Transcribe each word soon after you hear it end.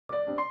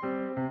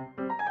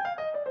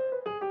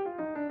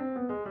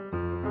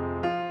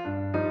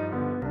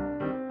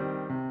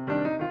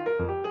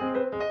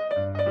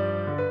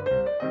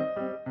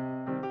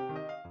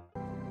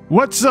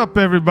What's up,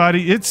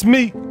 everybody? It's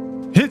me,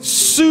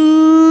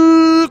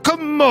 Itsu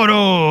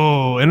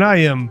Komodo, and I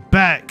am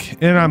back.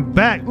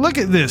 Look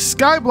at this.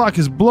 Skyblock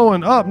is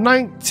blowing up.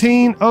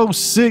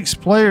 1906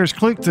 players.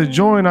 Click to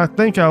join. I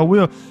think I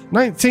will.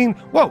 19.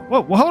 Whoa,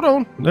 hold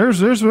on.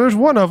 There's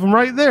one of them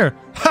right there.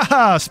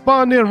 Haha,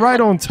 spawned in right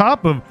on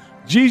top of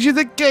Gigi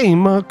the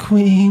Gamer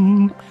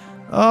Queen.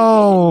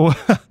 Oh,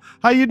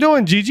 how you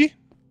doing, Gigi?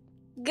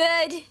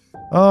 Good.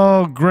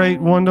 Oh,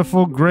 great,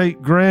 wonderful,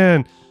 great,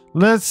 grand.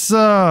 Let's,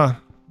 wow,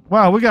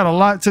 we got a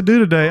lot to do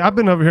today. I've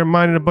been over here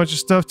mining a bunch of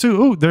stuff too.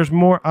 Ooh, there's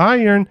more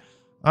iron.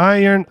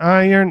 Iron.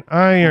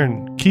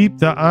 Keep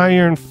the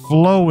iron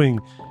flowing.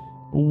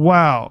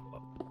 Wow.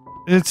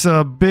 It's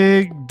a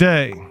big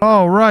day.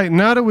 All right,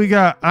 now that we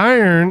got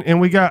iron and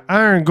we got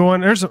iron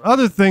going, there's some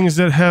other things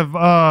that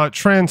have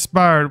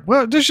transpired.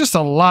 Well, there's just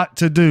a lot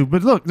to do.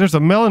 But look, there's a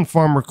melon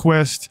farmer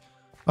quest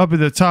up at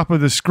the top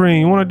of the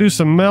screen. You want to do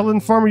some melon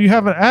farmer? You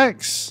have an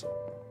axe?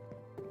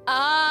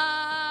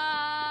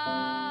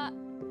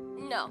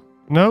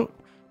 No,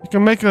 you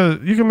can make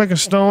a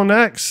stone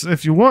axe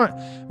if you want.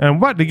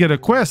 And what, to get a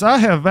quest? I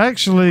have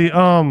actually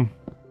I've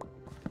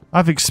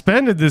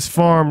expanded this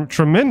farm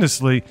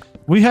tremendously.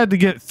 We had to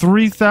get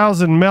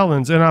 3,000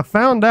 melons, and I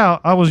found out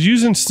I was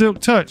using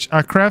silk touch.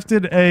 I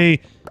crafted a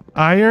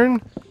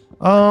iron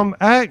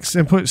axe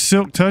and put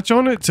silk touch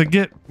on it to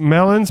get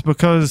melons,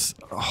 because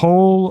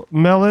whole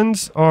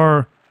melons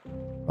are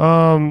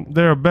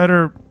they're a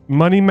better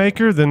money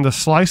maker than the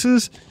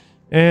slices.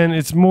 And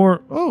it's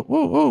more,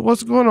 oh,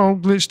 what's going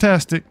on,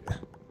 Glitchtastic?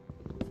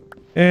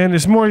 And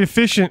it's more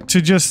efficient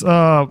to just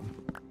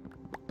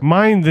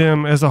mine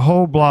them as a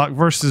whole block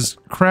versus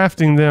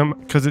crafting them,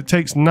 because it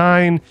takes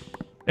 9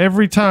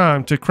 every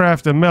time to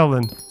craft a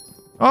melon.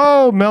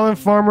 Oh, melon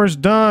farmer's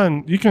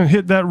done. You can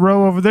hit that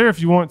row over there if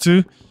you want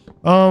to.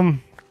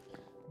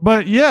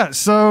 But yeah,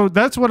 so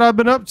that's what I've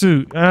been up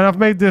to. And I've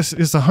made this,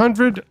 it's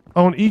 100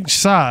 on each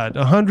side,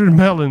 100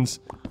 melons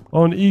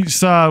on each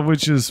side,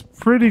 which is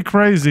pretty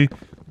crazy.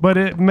 But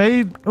it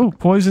made, oh,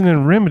 poison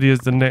and remedy is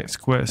the next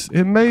quest.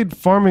 It made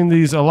farming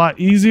these a lot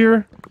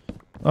easier,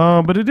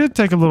 but it did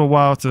take a little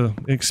while to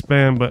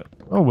expand, but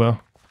oh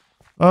well.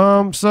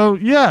 So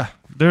yeah,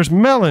 there's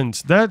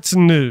melons. That's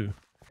new.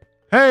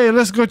 Hey,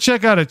 let's go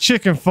check out a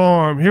chicken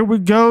farm. Here we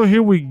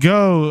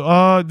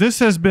go. This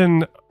has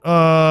been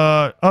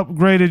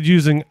upgraded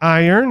using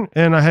iron,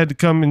 and I had to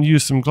come and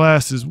use some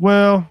glass as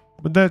well,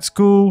 but that's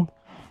cool.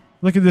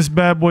 Look at this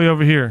bad boy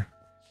over here.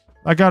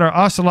 I got our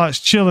ocelots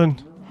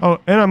chilling. Oh,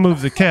 and I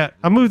moved the cat.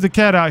 I moved the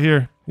cat out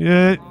here.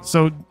 Yeah,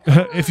 so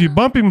if you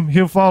bump him,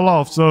 he'll fall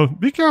off. So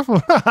be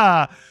careful.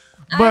 But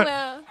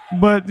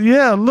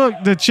yeah, look,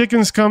 the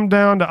chickens come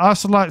down. The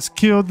ocelots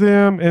kill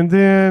them, and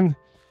then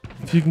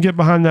if you can get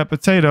behind that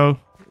potato,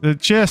 the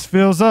chest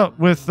fills up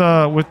with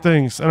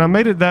things. And I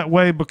made it that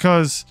way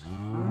because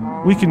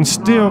we can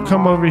still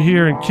come over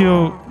here and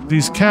kill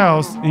these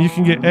cows, and you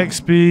can get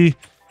XP.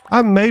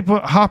 I may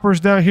put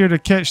hoppers down here to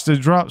catch the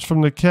drops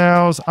from the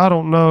cows. I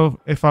don't know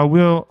if I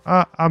will.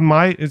 I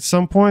might at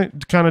some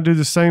point kind of do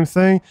the same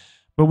thing,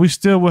 but we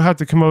still will have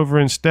to come over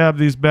and stab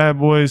these bad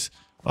boys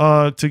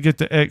to get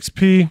the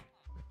XP.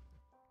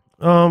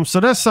 So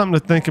that's something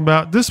to think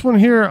about. This one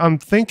here, I'm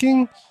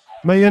thinking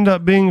may end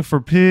up being for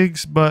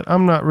pigs, but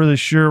I'm not really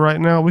sure right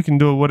now. We can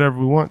do it whatever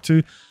we want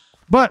to.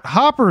 But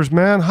hoppers,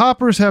 man,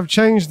 hoppers have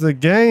changed the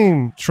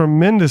game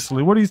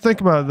tremendously. What do you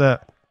think about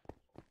that?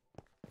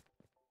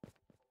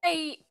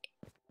 I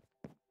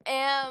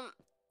am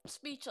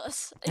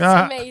speechless. It's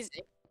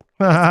amazing.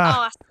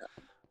 It's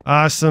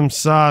awesome.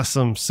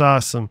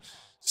 Awesome.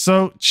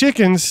 So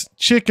chickens.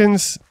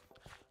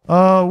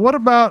 What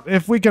about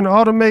if we can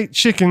automate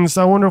chickens?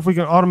 I wonder if we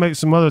can automate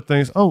some other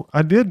things. Oh,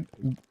 I did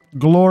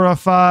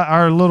glorify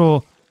our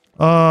little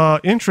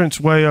entrance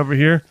way over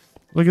here.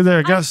 Look at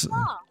there.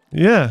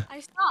 Yeah.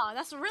 I saw.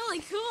 That's really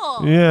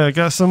cool. Yeah,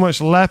 got so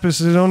much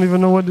lapis I don't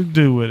even know what to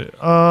do with it.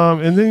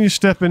 And then you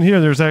step in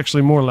here, there's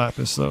actually more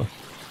lapis, so.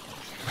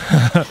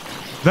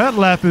 That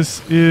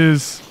lapis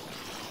is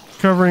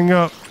covering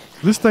up.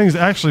 This thing's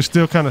actually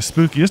still kind of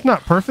spooky. It's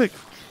not perfect.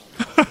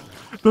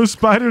 Those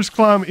spiders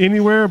climb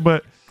anywhere,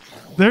 but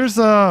there's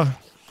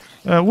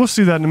we'll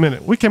see that in a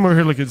minute. We came over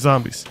here to look at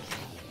zombies.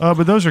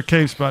 But those are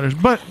cave spiders.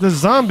 But the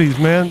zombies,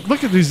 man,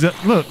 look at these.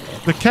 Look,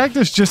 the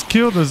cactus just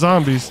killed the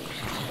zombies.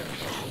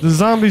 The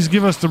zombies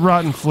give us the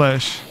rotten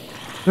flesh.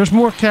 There's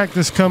more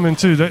cactus coming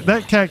too.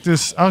 That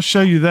cactus, I'll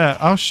show you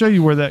that. I'll show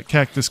you where that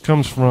cactus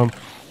comes from.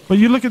 But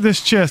you look at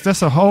this chest.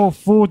 That's a whole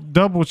full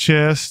double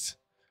chest.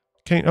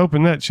 Can't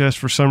open that chest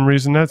for some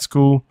reason. That's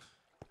cool.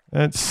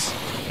 That's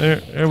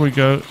there we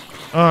go.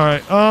 All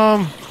right.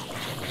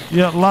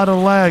 Yeah, a lot of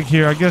lag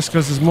here, I guess,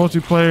 because it's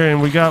multiplayer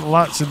and we got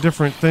lots of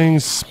different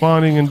things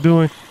spawning and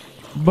doing.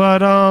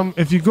 But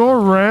if you go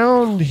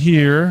around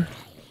here,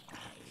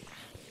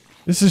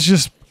 this is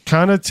just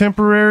kind of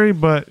temporary,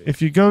 but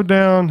if you go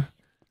down,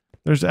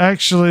 there's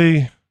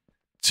actually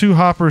 2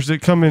 hoppers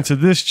that come into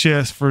this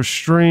chest for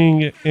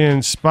string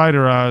and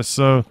spider eyes.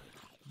 So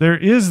there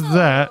is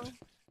that.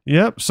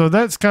 Yep. So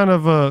that's kind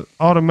of a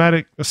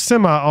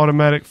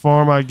semi-automatic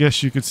farm, I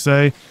guess you could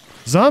say.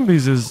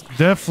 Zombies is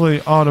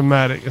definitely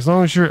automatic. As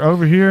long as you're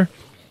over here,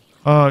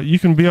 you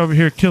can be over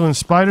here killing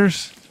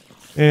spiders,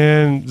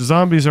 and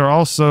zombies are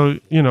also,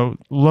 you know,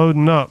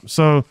 loading up.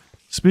 So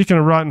speaking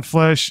of rotten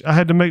flesh, I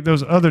had to make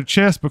those other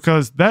chests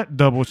because that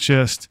double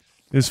chest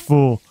is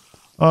full.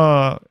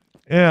 Yeah,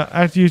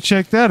 after you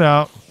check that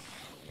out,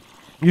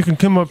 you can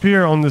come up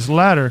here on this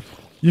ladder.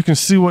 You can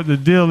see what the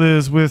deal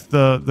is with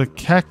the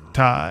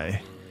cacti.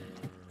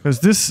 Because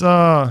this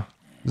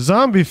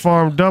zombie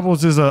farm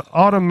doubles as an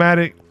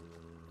automatic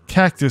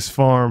cactus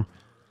farm.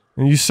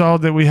 And you saw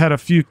that we had a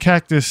few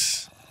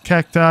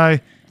cacti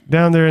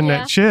down there in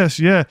that chest.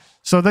 Yeah.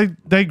 So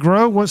they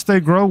grow. Once they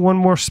grow one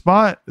more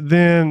spot,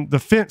 then the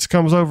fence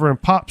comes over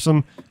and pops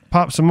them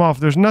off.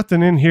 There's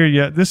nothing in here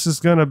yet. This is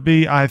going to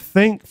be, I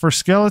think, for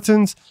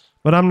skeletons,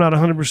 but I'm not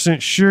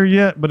 100% sure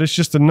yet. But it's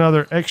just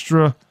another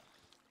extra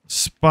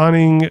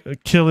spawning,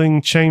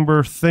 killing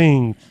chamber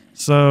thing.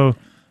 So,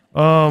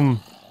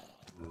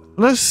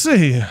 let's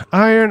see.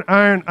 Iron.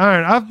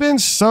 I've been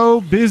so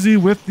busy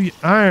with the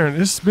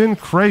iron. It's been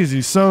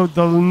crazy. So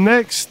the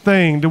next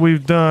thing that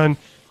we've done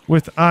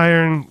with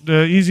iron,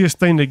 the easiest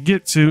thing to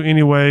get to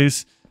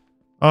anyways,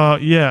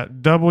 yeah,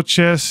 double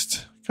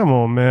chest. Come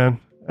on, man.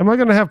 Am I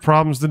going to have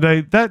problems today?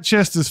 That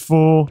chest is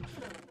full.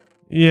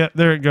 Yeah,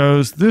 there it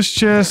goes. This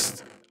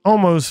chest,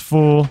 almost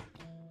full.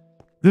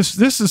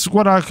 This is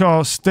what I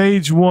call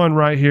stage 1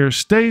 right here.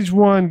 Stage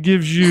 1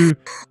 gives you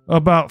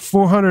about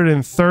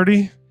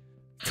 430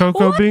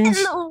 cocoa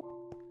beans.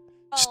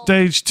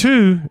 Stage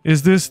 2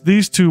 is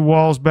these 2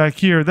 walls back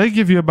here. They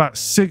give you about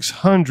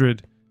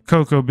 600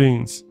 cocoa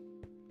beans.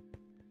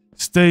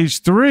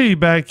 Stage 3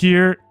 back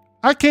here,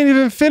 I can't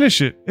even finish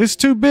it. It's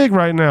too big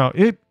right now.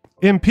 It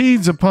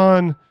impedes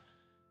upon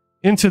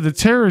into the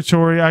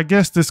territory, I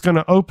guess, that's going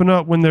to open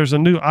up when there's a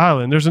new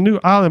island. There's a new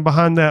island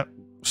behind that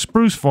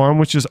spruce farm,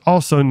 which is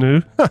also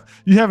new.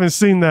 You haven't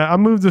seen that. I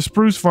moved the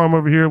spruce farm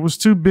over here. It was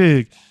too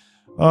big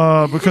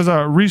because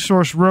our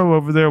resource row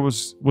over there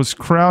was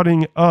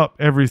crowding up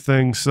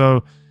everything.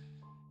 So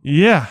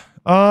yeah.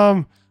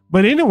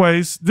 But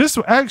anyways, this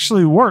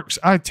actually works.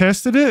 I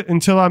tested it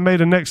until I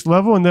made a next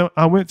level, and then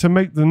I went to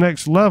make the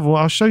next level.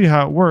 I'll show you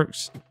how it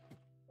works.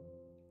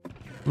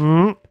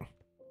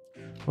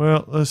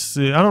 Well, let's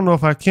see. I don't know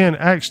if I can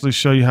actually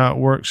show you how it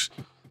works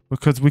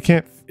because we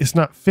can't, it's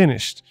not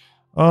finished.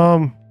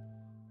 But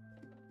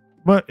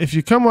if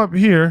you come up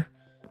here,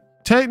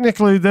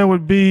 technically there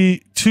would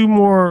be 2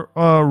 more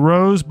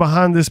rows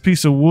behind this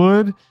piece of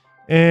wood,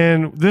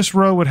 and this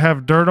row would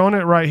have dirt on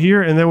it right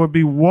here, and there would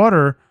be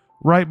water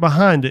right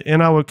behind it.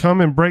 And I would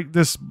come and break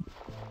these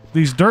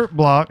dirt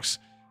blocks,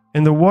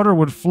 and the water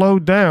would flow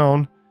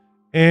down,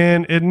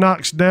 and it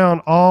knocks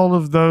down all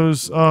of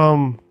those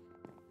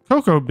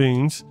cocoa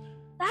beans.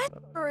 That's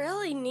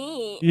really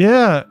neat.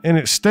 Yeah, and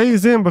it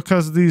stays in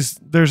because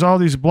there's all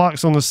these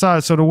blocks on the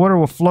side, so the water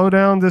will flow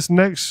down this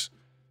next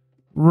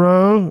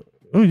row.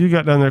 Oh, you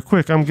got down there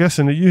quick. I'm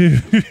guessing that you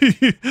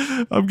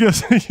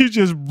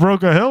just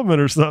broke a helmet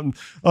or something.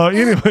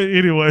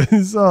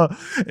 Anyways,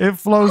 it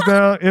flows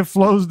down. It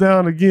flows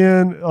down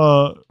again.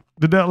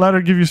 Did that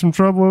ladder give you some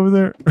trouble over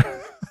there?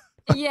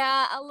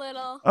 Yeah, a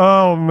little.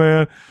 Oh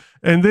man.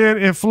 And then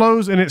it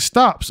flows and it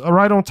stops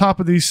right on top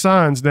of these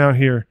signs down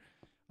here.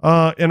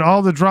 And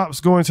all the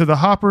drops go into the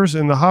hoppers,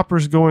 and the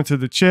hoppers go into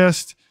the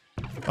chest.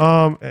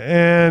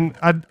 And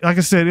like I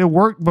said, it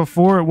worked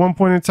before at one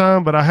point in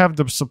time, but I have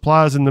the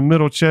supplies in the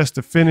middle chest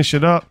to finish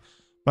it up,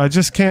 but I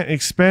just can't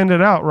expand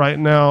it out right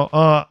now.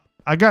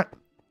 I got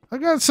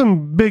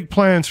some big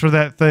plans for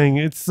that thing.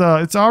 It's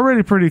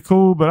already pretty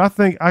cool, but I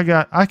think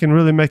I can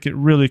really make it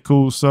really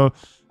cool. So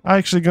I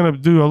actually going to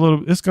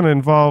do it's going to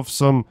involve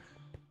some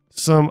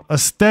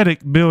aesthetic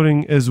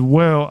building as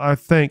well, I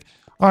think.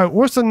 All right.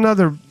 What's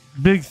another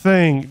big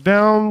thing?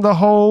 Down the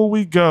hole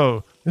we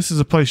go. This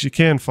is a place you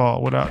can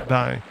fall without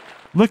dying.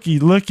 Looky.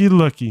 Look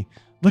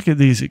at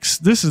these.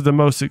 This is the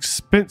most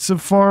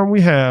expensive farm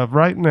we have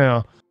right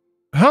now.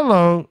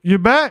 Hello, you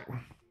back?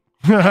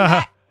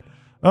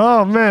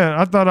 Oh man,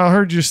 I thought I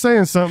heard you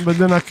saying something, but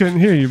then I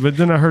couldn't hear you. But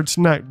then I heard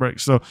snack break.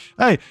 So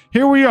hey,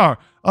 here we are.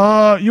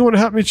 You want to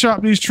help me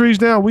chop these trees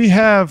down? We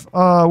have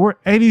we're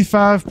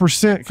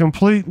 85%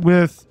 complete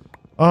with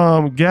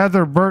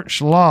gather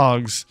birch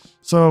logs.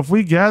 So if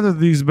we gather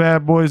these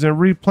bad boys and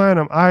replant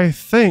them, I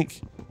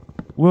think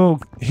we'll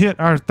hit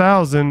our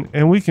 1,000,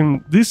 and we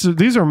can.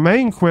 These are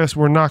main quests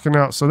we're knocking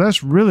out, so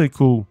that's really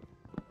cool.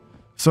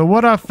 So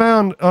what I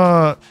found,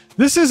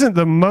 this isn't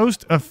the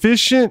most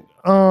efficient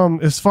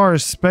as far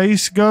as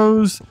space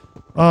goes.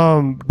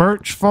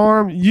 Birch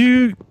farm,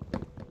 you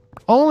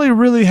only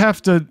really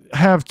have to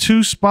have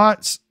 2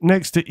 spots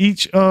next to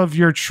each of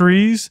your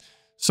trees.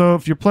 So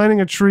if you're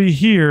planting a tree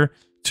here,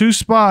 2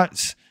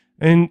 spots.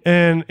 And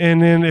then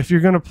if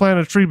you're going to plant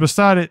a tree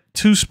beside it,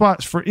 2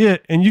 spots for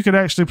it. And you could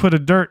actually put a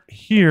dirt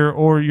here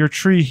or your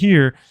tree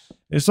here.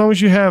 As long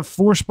as you have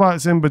 4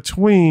 spots in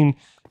between,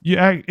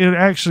 it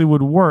actually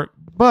would work.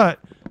 But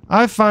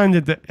I find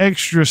that the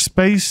extra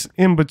space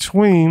in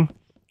between,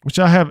 which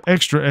I have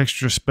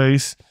extra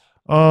space.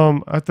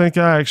 I think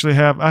I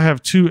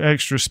have 2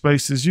 extra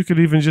spaces. You could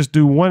even just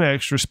do 1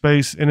 extra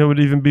space and it would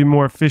even be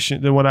more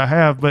efficient than what I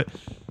have. But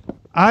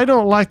I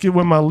don't like it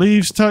when my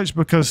leaves touch,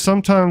 because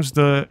sometimes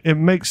it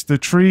makes the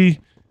tree,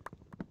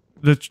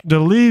 the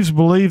leaves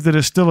believe that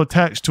it's still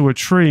attached to a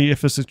tree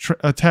if it's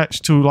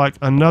attached to like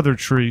another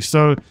tree.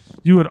 So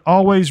you would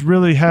always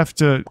really have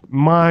to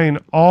mine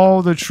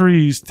all the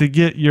trees to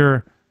get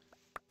your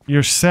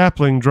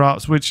sapling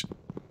drops, which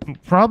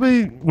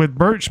probably with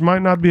birch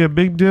might not be a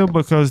big deal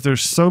because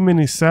there's so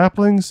many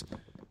saplings,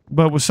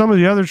 but with some of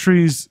the other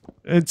trees,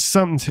 it's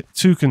something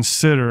to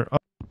consider.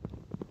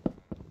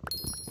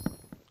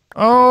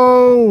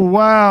 Oh,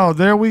 wow.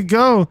 There we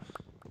go.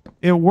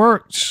 It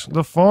worked.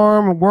 The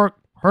farm worked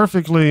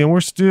perfectly, and we're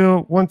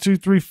still 1, 2,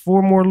 3,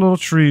 4 more little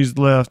trees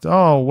left.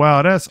 Oh,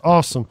 wow. That's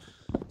awesome.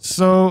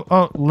 So,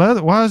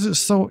 leather. Why is it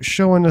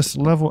showing us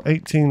level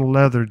 18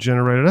 leather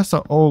generator? That's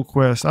an old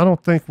quest. I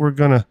don't think we're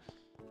gonna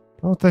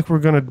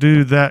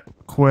do that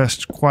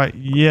quest quite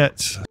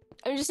yet.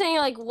 I'm just saying,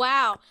 like,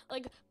 wow.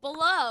 Like,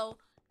 below,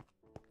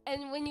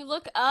 and when you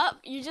look up,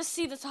 you just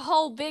see this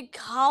whole big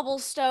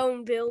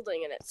cobblestone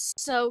building, and it's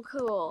so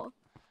cool.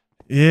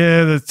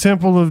 Yeah, the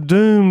Temple of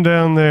Doom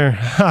down there.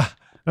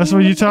 That's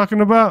what you're talking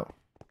about?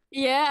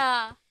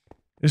 Yeah.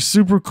 It's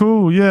super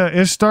cool. Yeah,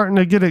 it's starting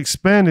to get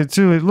expanded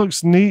too. It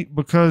looks neat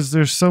because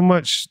there's so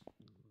much.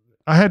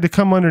 I had to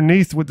come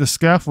underneath with the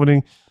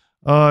scaffolding.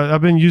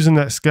 I've been using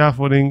that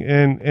scaffolding,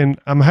 and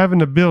I'm having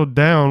to build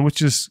down,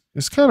 which is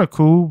kind of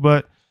cool.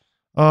 But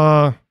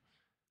yeah,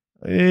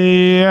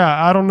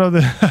 I don't know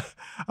that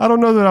I don't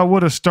know that I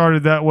would have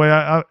started that way.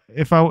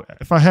 If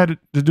I had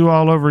to do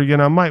all over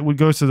again, I would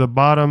go to the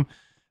bottom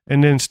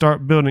and then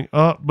start building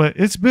up. But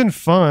it's been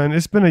fun.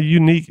 It's been a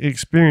unique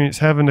experience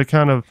having to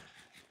kind of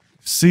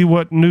see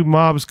what new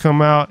mobs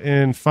come out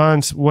and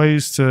find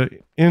ways to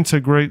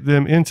integrate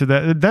them into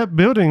that. That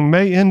building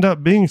may end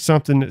up being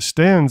something that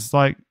stands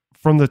like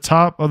from the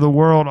top of the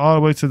world all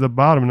the way to the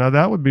bottom. Now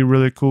that would be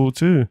really cool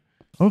too.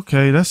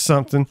 Okay, that's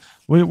something.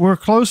 We're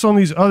close on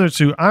these other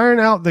 2. Iron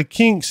out the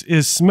kinks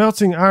is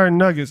smelting iron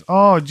nuggets.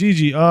 Oh,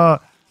 Gigi,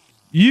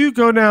 you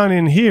go down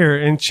in here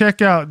and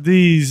check out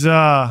these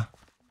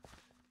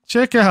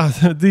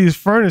these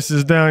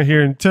furnaces down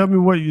here and tell me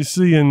what you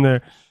see in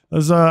there.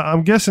 As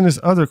I'm guessing this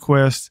other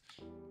quest,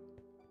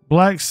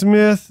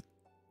 Blacksmith,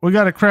 we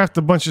got to craft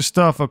a bunch of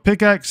stuff, a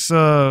pickaxe,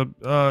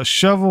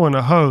 shovel, and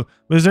a hoe.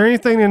 Is there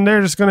anything in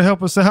there that's going to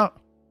help us out?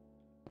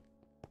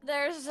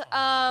 There's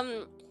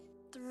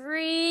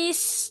 3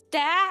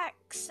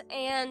 stacks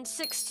and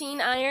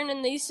 16 iron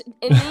in these.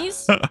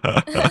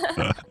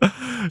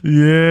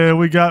 Yeah,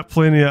 we got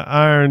plenty of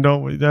iron,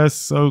 don't we? That's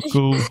so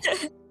cool.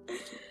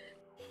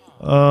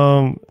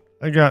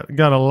 I got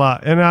a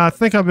lot, and I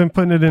think I've been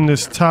putting it in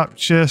this top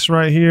chest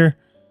right here.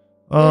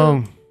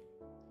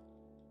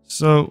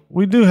 So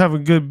we do have a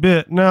good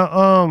bit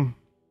now.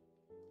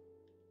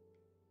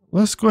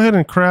 Let's go ahead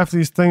and craft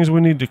these things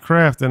we need to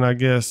craft. Then I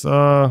guess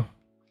I'm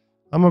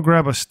gonna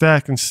grab a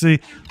stack and see.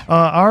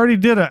 I already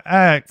did an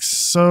axe.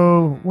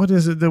 So what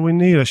is it that we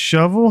need? A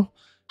shovel?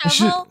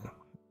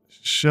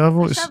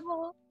 Shovel.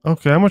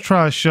 Okay, I'm gonna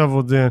try a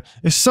shovel then.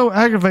 It's so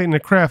aggravating to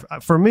craft.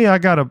 For me, I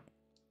gotta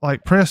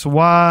like press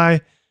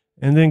Y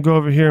and then go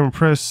over here and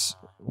press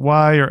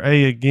Y or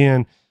A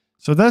again.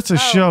 So that's a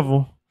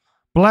shovel.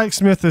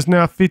 Blacksmith is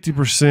now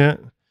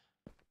 50%.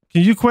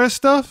 Can you quest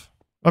stuff?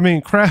 I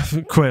mean,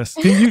 craft quest.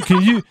 Can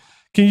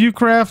you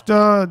craft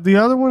the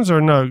other ones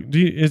or no?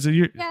 Is it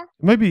yeah.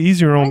 Maybe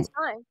easier on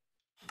fine.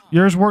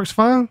 Yours works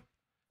fine?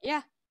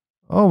 Yeah.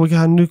 Oh, we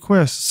got a new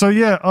quest. So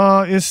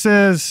yeah, it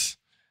says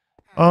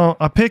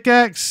a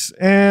pickaxe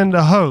and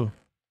a hoe.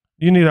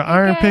 You need an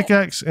iron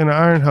pickaxe and an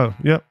iron hoe.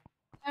 Yep.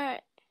 All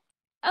right.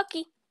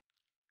 Okay.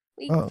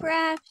 We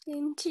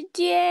crafting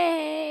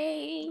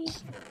today.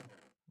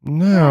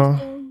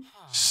 Now,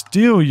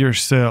 steel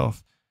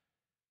yourself.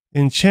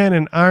 Enchant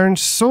an iron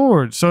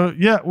sword. So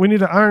yeah, we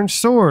need an iron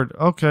sword.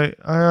 Okay,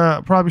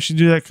 I probably should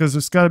do that because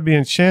it's got to be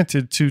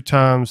enchanted 2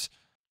 times.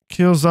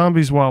 Kill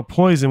zombies while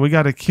poisoned. We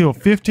got to kill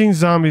 15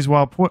 zombies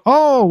while poisoned.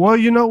 Oh, well,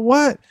 you know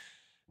what?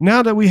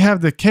 Now that we have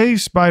the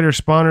cave spider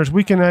spawners,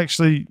 we can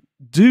actually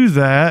do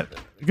that.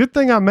 Good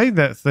thing I made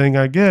that thing,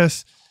 I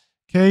guess.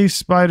 Cave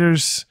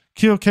spiders,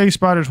 kill cave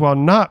spiders while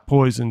not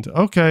poisoned.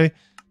 Okay,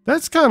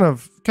 that's kind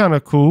of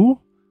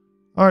cool.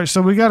 All right,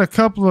 so we got a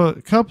couple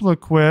of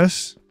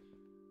quests.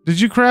 Did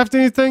you craft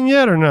anything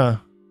yet or no?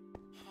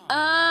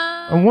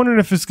 I'm wondering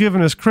if it's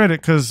giving us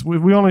credit because we're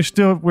at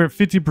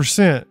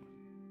 50%.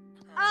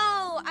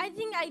 Oh, I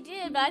think I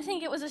did, but I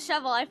think it was a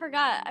shovel. I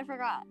forgot.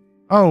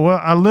 Oh well,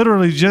 I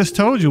literally just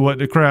told you what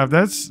to craft.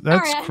 That's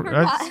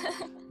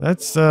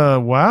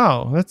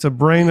wow. That's a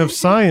brain of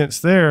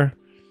science there.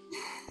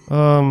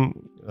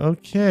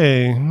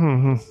 Okay.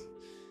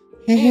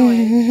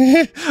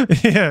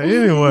 Yeah.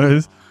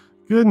 Anyways,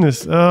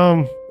 goodness.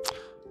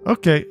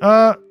 Okay.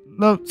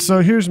 Look. So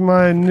here's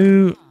my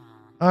new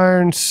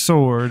iron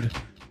sword.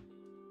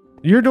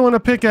 You're doing a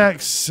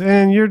pickaxe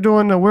and you're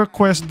doing the work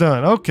quest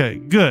done. Okay,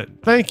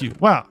 good. Thank you.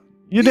 Wow,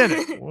 you did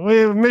it.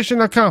 Mission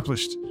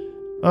accomplished.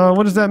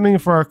 What does that mean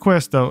for our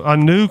quest though? A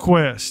new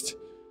quest.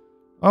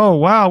 Oh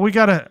wow, we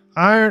got a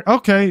iron.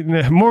 Okay,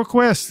 more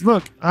quests.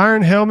 Look,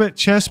 iron helmet,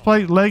 chest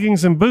plate,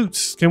 leggings, and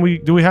boots. Do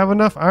we have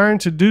enough iron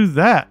to do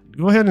that?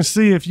 Go ahead and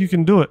see if you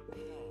can do it.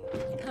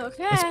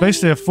 Okay. It's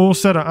basically a full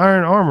set of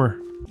iron armor.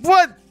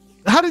 What?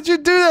 How did you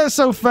do that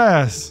so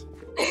fast?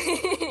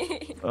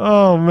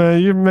 Oh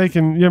man, you're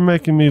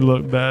making me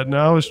look bad.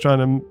 Now I was trying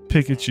to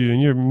pick at you,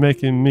 and you're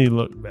making me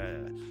look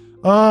bad.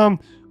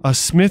 A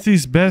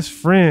Smithy's best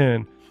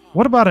friend.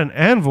 What about an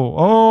anvil?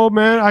 Oh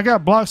man, I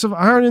got blocks of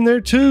iron in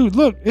there too.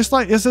 Look, it's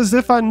as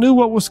if I knew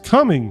what was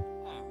coming.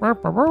 Yeah,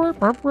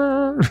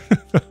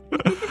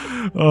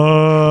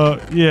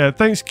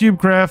 thanks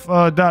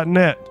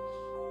CubeCraft.net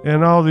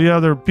and all the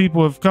other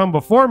people have come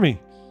before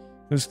me.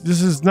 This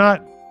is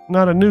not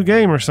a new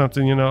game or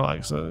something, you know,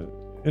 like, so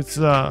it's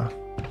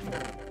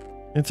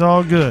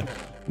all good.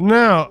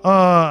 Now,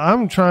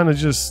 I'm trying to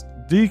just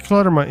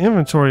declutter my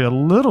inventory a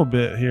little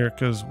bit here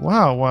because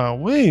we're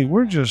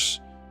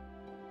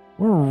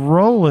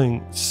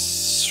rolling.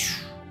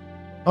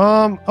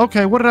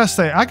 Okay, what did I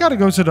say? I gotta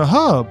go to the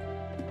hub.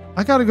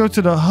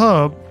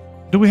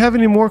 Do we have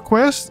any more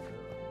quests?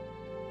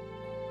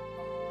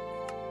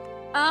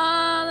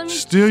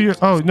 Steal your.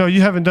 Oh no,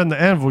 you haven't done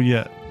the anvil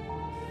yet.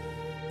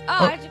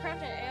 I have to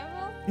craft an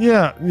anvil?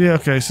 Yeah.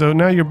 Okay, so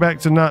now you're back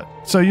to not.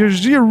 So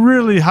you're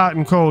really hot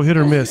and cold, hit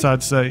or miss,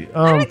 I'd say.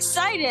 I'm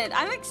excited.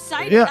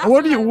 Yeah. I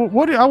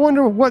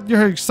wonder what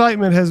your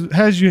excitement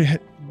has you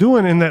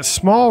doing in that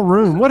small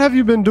room. What have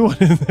you been doing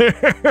in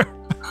there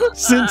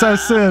since I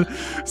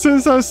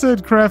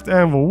said craft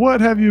anvil? What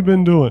have you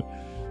been doing?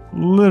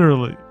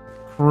 Literally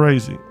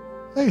crazy.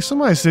 Hey,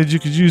 somebody said you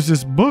could use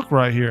this book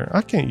right here.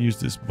 I can't use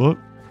this book,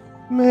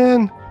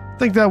 man. I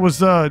think that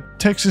was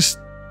Texas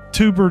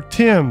Tuber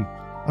Tim.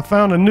 I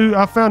found a new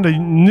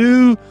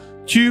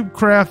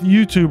CubeCraft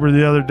YouTuber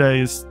the other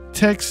day. It's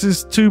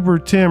Texas Tuber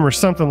Tim or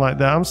something like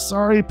that. I'm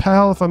sorry,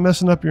 pal, if I'm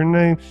messing up your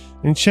name.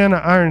 Enchant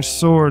an iron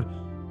sword.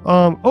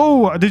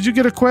 Oh, did you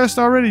get a quest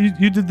already?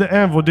 You did the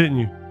anvil, didn't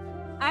you?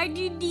 I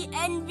did the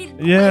anvil.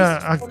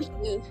 Yeah,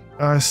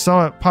 I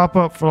saw it pop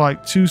up for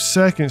like 2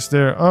 seconds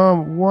there.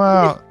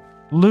 Wow.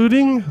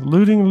 Looting.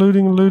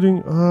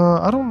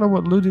 I don't know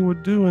what looting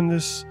would do in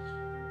this.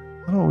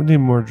 We need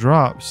more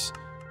drops.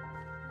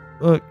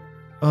 Look,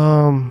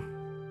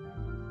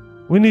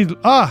 we need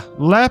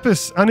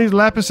lapis. I need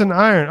lapis and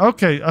iron.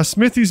 Okay, a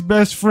Smithy's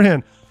best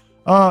friend.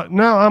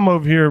 Now I'm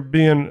over here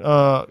being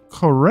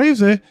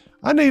crazy.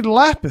 I need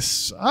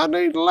lapis, and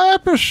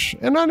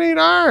I need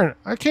iron.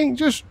 I can't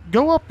just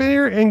go up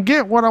here and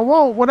get what I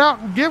want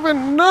without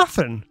giving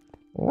nothing.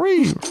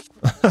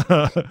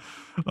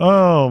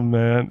 Oh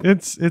man,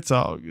 it's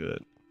all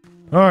good.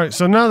 All right,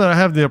 so now that I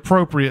have the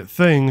appropriate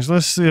things,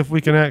 let's see if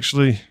we can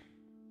actually.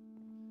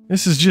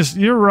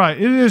 You're right.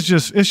 It's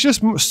just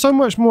so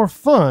much more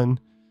fun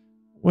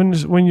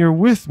when you're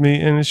with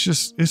me, and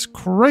it's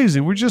crazy.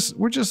 We're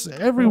just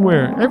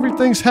everywhere.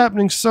 Everything's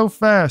happening so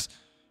fast.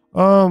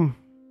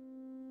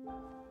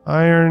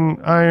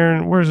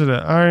 Iron, where's it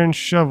at? Iron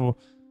shovel.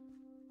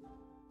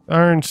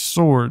 Iron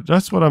sword.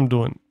 That's what I'm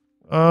doing.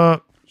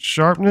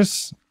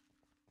 Sharpness.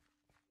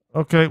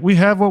 Okay, we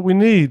have what we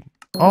need.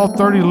 All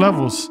 30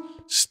 levels.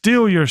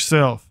 Steal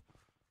yourself.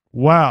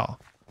 Wow.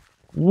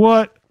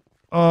 What?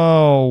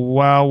 Oh,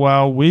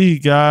 wow.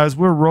 Guys,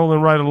 we're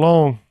rolling right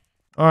along.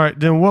 All right,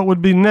 then what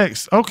would be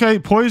next? Okay,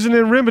 poison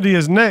and remedy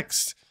is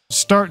next.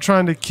 Start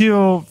trying to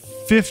kill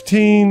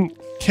 15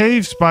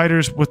 cave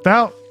spiders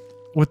without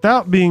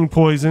being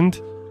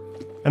poisoned.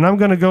 And I'm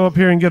going to go up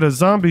here and get a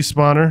zombie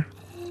spawner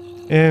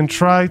and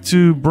try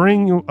to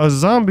bring a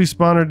zombie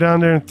spawner down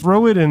there and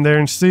throw it in there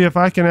and see if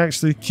I can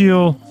actually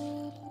kill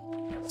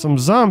some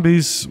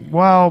zombies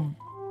while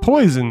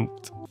poisoned.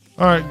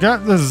 All right,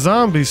 got the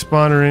zombie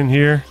spawner in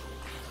here.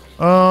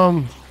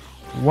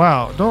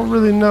 Wow, don't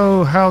really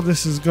know how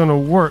this is going to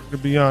work, to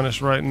be honest,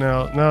 right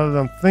now that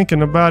I'm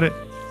thinking about it.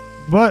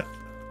 But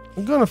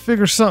I'm going to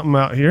figure something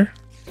out here.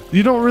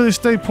 You don't really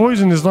stay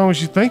poisoned as long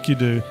as you think you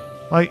do.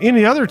 Like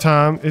any other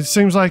time, it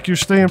seems like you're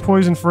staying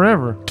poisoned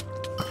forever.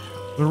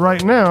 But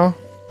right now,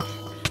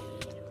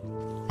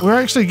 we're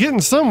actually getting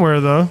somewhere,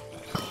 though.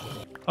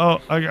 Oh,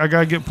 I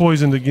gotta get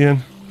poisoned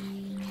again.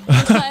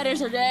 The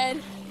spiders are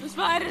dead. The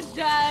spiders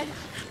died.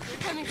 They're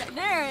coming back.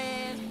 There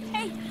it is.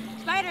 Hey,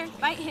 spider,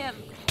 bite him.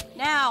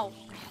 Now.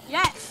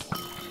 Yes.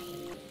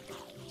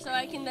 So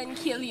I can then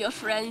kill your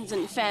friends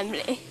and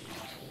family.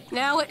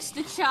 Now it's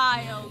the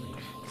child.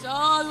 It's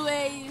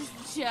always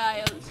the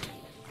child.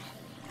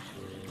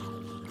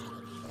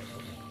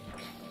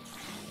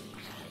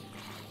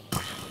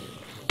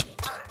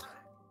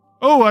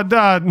 Oh, I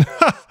died.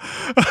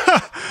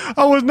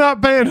 I was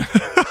not paying.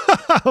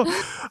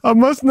 I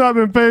must not have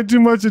been paying too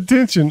much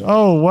attention.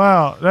 Oh,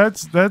 wow.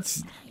 That's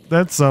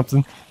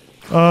something.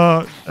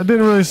 I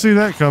didn't really see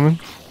that coming.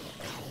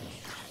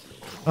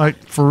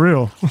 Like, for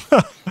real.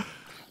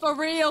 For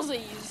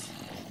realsies.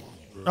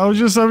 I was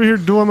just over here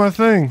doing my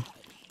thing.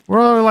 We're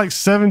only like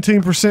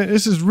 17%.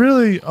 This is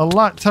really a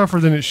lot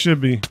tougher than it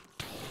should be.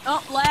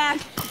 Oh,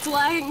 lag. It's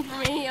lagging for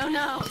me. Oh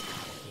no.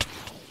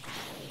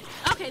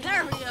 Okay,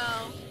 there we go.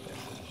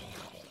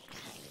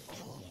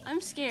 I'm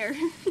scared.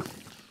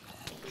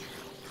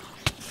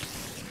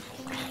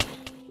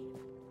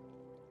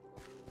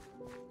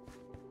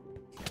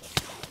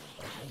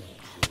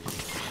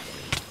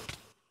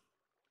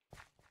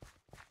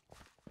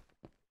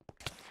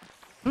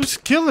 Who's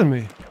killing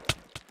me?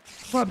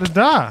 I'm about to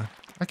die.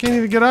 I can't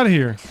even get out of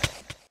here.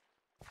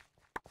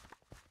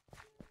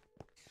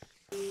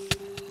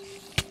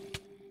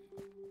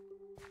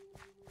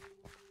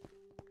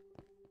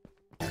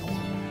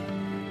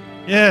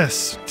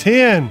 Yes,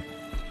 10.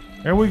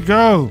 There we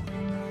go.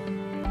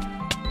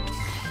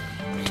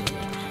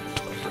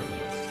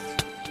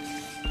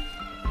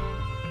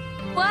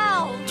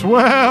 Wow.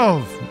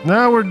 12.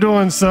 Now we're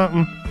doing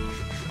something.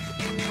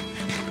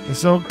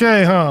 It's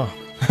okay, huh?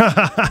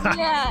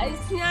 Yeah,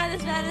 it's not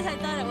as bad as I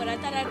thought it would. I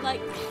thought I'd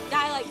like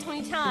die like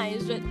 20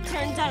 times, but it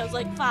turns out it was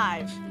like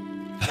 5.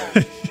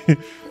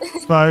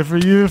 5 for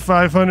you,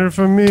 500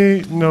 for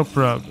me. No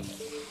problem.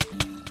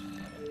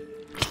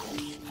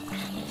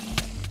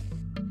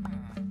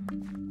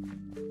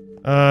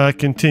 I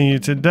continue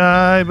to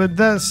die, but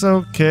that's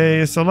okay.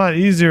 It's a lot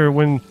easier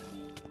when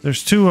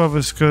there's 2 of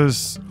us,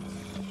 because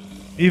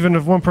even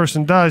if one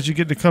person dies, you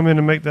get to come in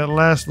and make that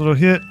last little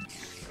hit.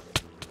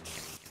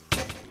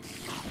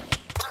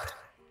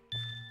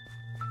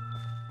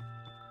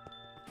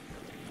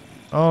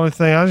 Only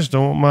thing, I just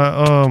don't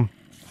want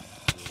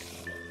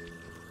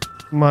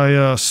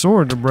my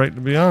sword to break,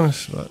 to be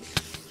honest. But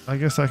I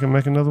guess I can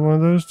make another one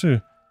of those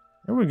too.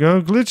 There we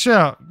go. Glitch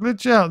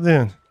out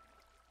then.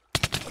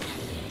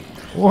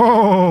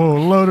 Whoa,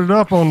 loaded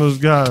up on those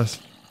guys.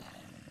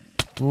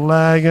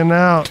 Lagging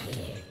out.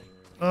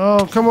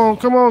 Oh, come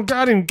on.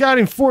 Got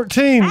him.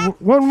 14.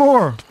 One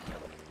more.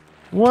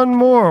 You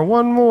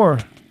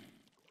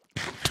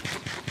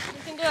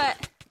can do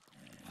it.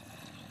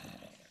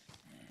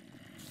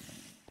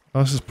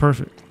 Oh, this is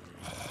perfect.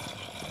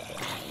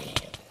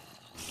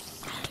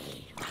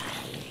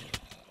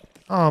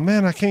 Oh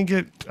man, I can't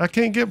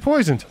get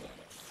poisoned.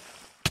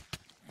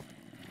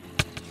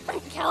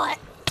 Kill it.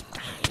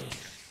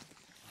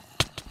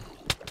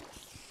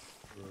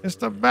 It's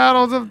the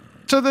battle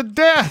to the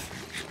death.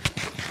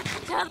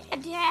 To the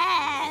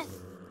death.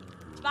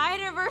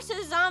 Spider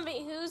versus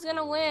zombie. Who's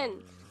gonna win?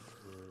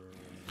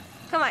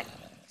 Come on,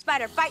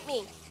 spider, bite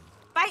me.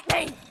 Bite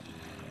me.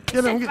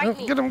 Get him. Bite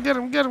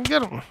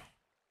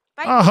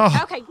Oh. me.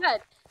 Okay, good.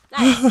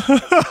 Nice.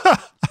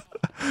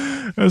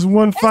 There's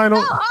one final.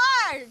 It's so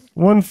hard.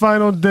 One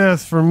final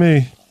death for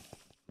me.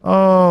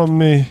 Oh,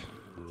 me.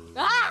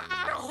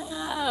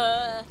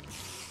 Ah!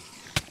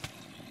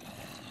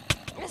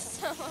 It's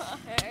so hard.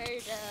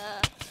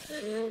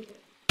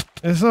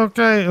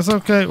 It's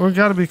okay. We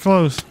gotta be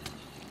close.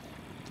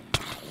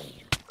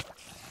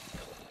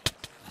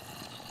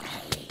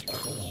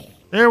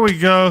 There we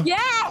go.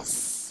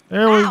 Yes!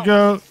 There Ow. we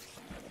go.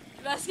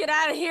 Let's get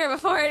out of here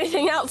before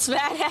anything else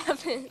bad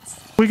happens.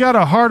 We got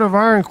a Heart of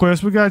Iron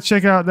quest. We gotta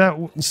check out that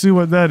and see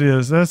what that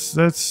is.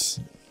 That's.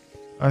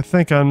 I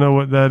think I know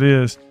what that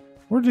is.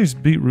 Where did these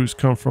beetroots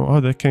come from? Oh,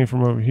 they came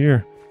from over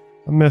here.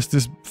 I messed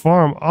this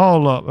farm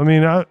all up. I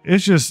mean,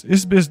 it's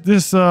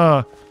this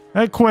that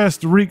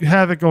quest wreaked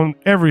havoc on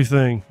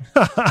everything.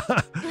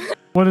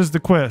 What is the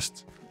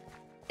quest?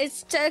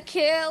 It's to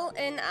kill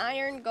an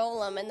iron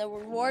golem, and the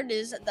reward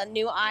is the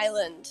new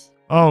island.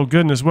 Oh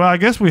goodness. Well, I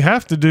guess we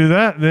have to do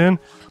that then.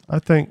 I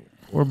think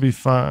we'll be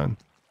fine.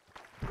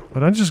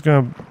 But I'm just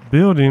gonna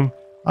build him.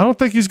 I don't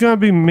think he's gonna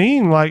be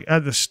mean like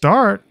at the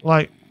start.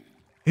 Like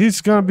he's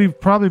gonna be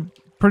probably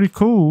pretty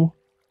cool,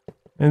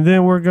 and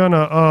then we're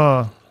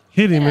gonna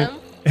hit him,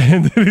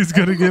 and then he's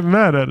gonna get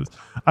mad at us.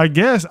 I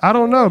guess. I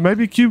don't know.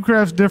 Maybe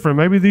CubeCraft's different.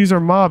 Maybe these are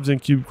mobs in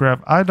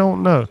CubeCraft. I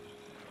don't know.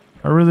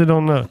 I really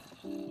don't know.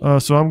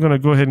 So I'm gonna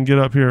go ahead and get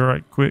up here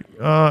right quick.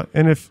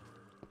 And if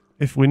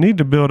we need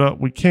to build up,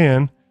 we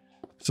can.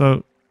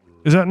 So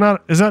is that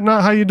not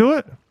how you do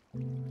it?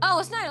 Oh,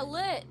 it's not a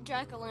lit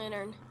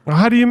jack-o'-lantern. Well,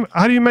 how do you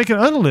make it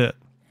unlit?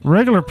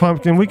 Regular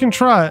pumpkin, we can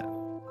try it.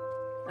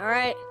 All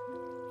right.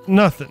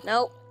 Nothing.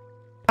 Nope.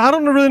 I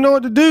don't really know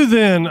what to do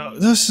then.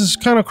 This is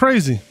kind of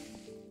crazy.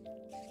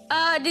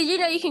 Did you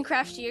know you can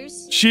craft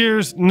shears?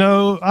 Shears?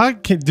 No,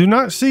 do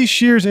not see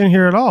shears in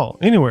here at all.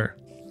 Anywhere.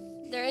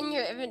 They're in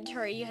your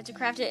inventory. You have to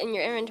craft it in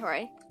your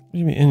inventory. What do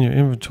you mean in your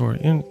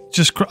inventory?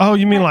 Oh,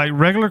 you mean like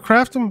regular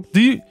craft them?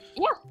 Yeah.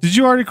 Did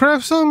you already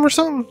craft some or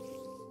something?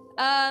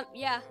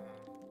 Yeah.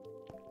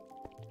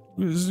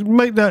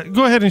 Make that.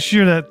 Go ahead and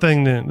shear that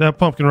thing then. That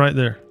pumpkin right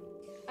there.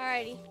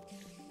 Alrighty.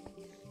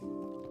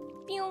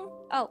 Pew.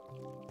 Oh,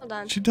 hold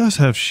on. She does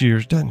have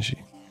shears, doesn't she?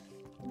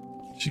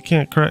 She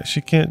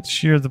can't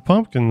shear the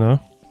pumpkin though.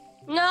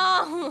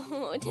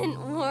 No, it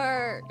didn't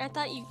work. I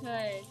thought you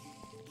could.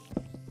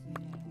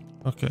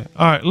 Okay.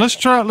 All right. Let's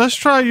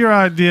try your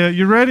idea.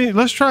 You ready?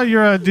 Let's try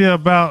your idea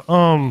about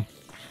the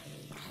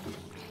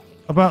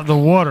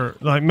water.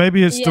 Like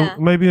maybe it's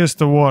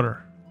the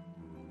water.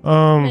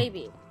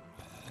 Maybe.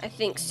 I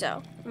think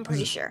so. I'm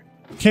pretty sure.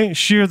 Can't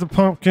shear the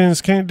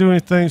pumpkins, can't do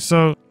anything,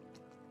 so...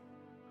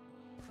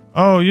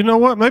 Oh, you know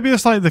what? Maybe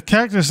it's like the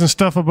cactus and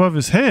stuff above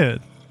his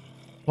head.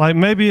 Like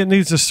maybe it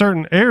needs a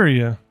certain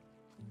area.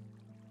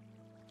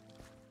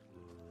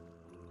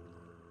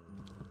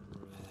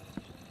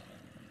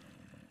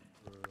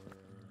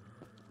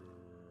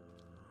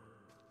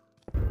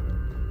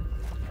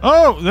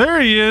 Oh,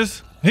 there he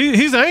is.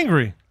 He's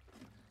angry.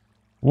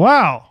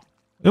 Wow.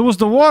 It was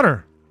the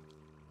water.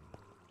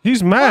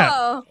 He's mad.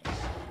 Whoa.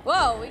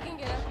 Whoa, we can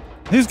get him.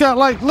 He's got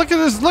like, look at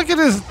his.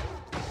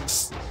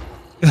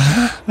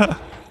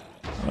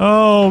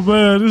 Oh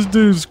man, this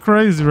dude's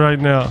crazy right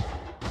now.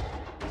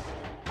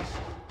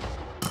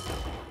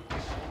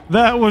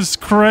 That was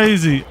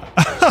crazy.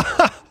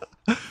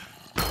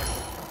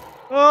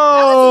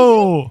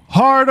 Oh,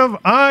 heart of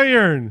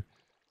iron.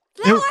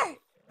 Flower.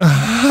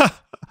 Flower.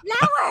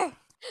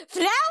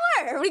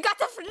 Flower. We got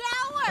the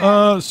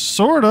flower.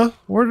 Sorta.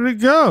 Where did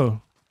it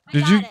go?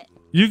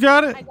 You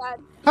got it? I got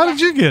it. How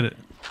did you get it?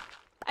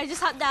 I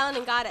just hopped down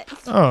and got it.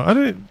 Oh, I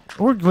didn't.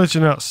 We're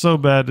glitching out so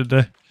bad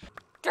today.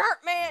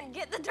 Dirt, man.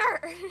 Get the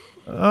dirt.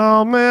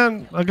 Oh,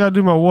 man. I got to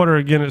do my water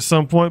again at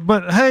some point.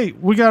 But, hey,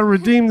 we got to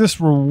redeem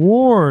this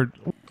reward.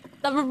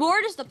 The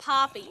reward is the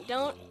poppy.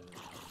 Don't.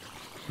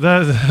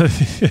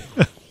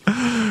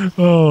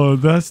 Oh,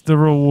 that's the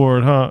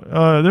reward,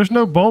 huh? There's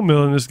no bone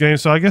meal in this game,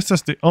 so I guess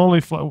that's the only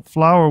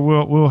flour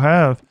we'll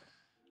have.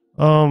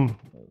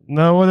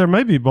 No, well, there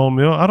may be bone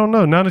meal. I don't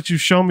know. Now that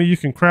you've shown me you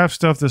can craft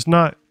stuff that's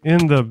not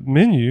in the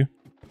menu,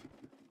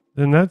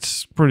 then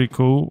that's pretty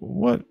cool.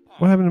 What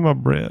happened to my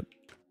bread?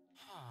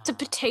 It's a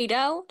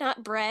potato,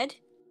 not bread.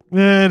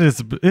 Yeah, it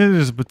is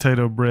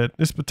potato bread.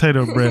 It's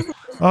potato bread.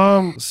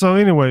 So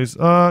anyways,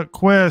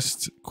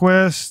 quest.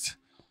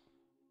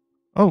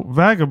 Oh,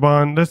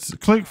 Vagabond. Let's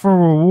click for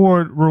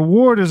reward.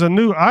 Reward is a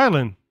new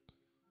island.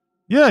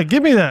 Yeah,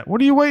 give me that.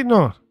 What are you waiting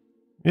on?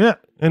 Yeah,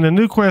 and the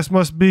new quest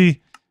must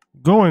be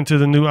going to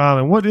the new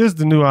island. What is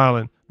the new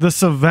island? The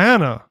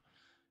Savannah.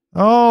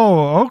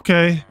 Oh,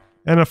 okay.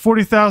 And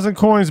 40,000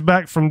 coins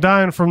back from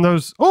dying from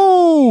those.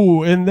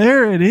 Oh, and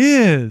there it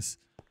is.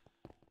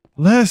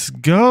 Let's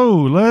go.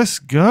 Let's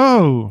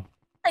go.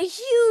 A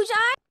huge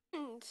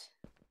island.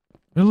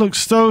 It looks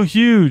so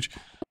huge.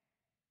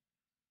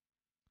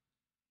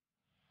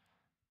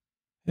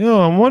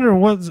 Yo, I'm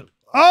wondering what's.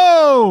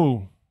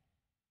 Oh!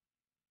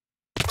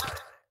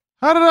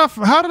 How did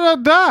I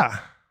die?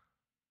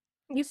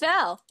 You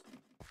fell.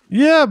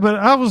 Yeah, but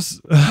I was.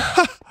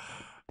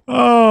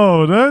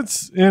 Oh,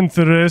 that's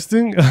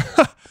interesting.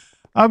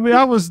 I mean,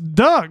 I was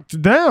ducked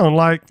down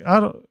like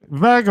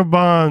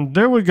Vagabond.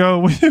 There we go.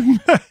 We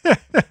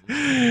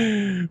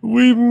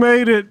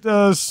made it,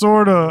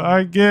 sorta,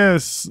 I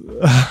guess.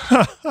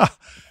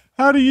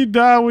 How do you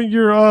die when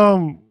you're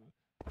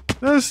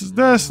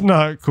That's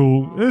not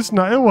cool. It's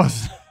not. It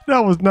was.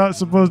 That was not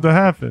supposed to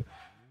happen.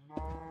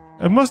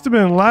 It must have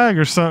been lag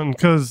or something,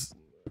 because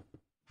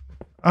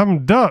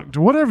I'm ducked.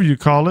 Whatever you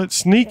call it,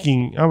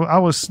 sneaking. I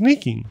was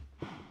sneaking.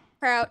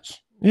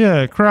 Crouch.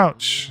 Yeah,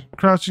 crouch.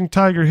 Crouching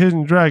tiger,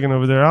 hidden dragon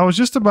over there. I was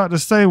just about to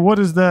say, what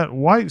is that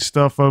white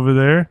stuff over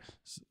there?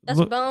 That's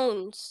Look,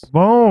 bones.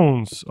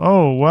 bones.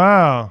 Oh,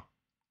 wow.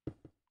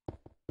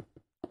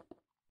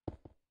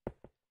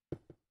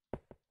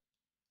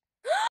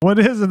 What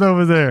is it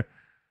over there?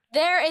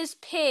 There is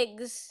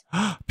pigs.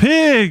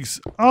 Pigs.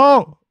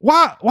 Oh,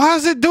 why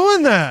is it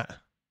doing that?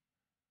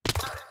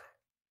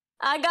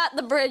 I got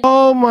the bridge.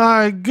 Oh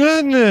my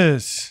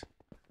goodness.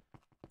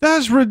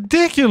 That's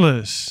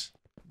ridiculous.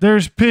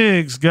 There's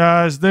pigs,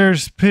 guys.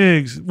 There's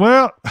pigs.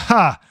 Well,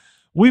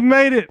 we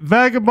made it,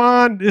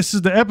 Vagabond. This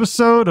is the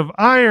episode of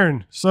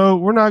Iron. So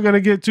we're not going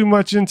to get too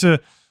much into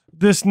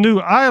this new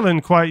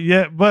island quite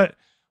yet, but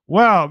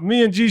wow,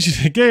 me and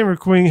Gigi the Gamer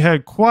Queen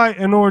had quite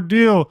an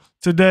ordeal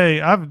today.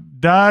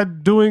 I've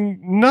died doing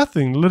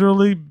nothing,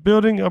 literally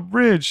building a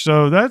bridge.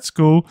 So that's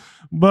cool.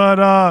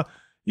 But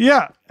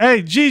yeah,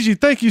 hey, Gigi,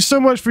 thank you so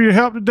much for your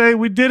help today.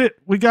 We did it.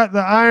 We got the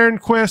Iron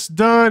Quest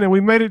done and we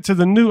made it to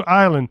the new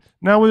island.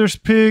 Now there's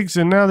pigs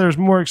and now there's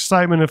more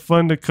excitement and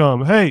fun to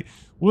come. Hey,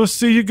 we'll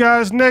see you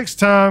guys next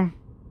time.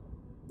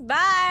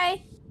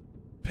 Bye.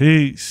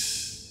 Peace.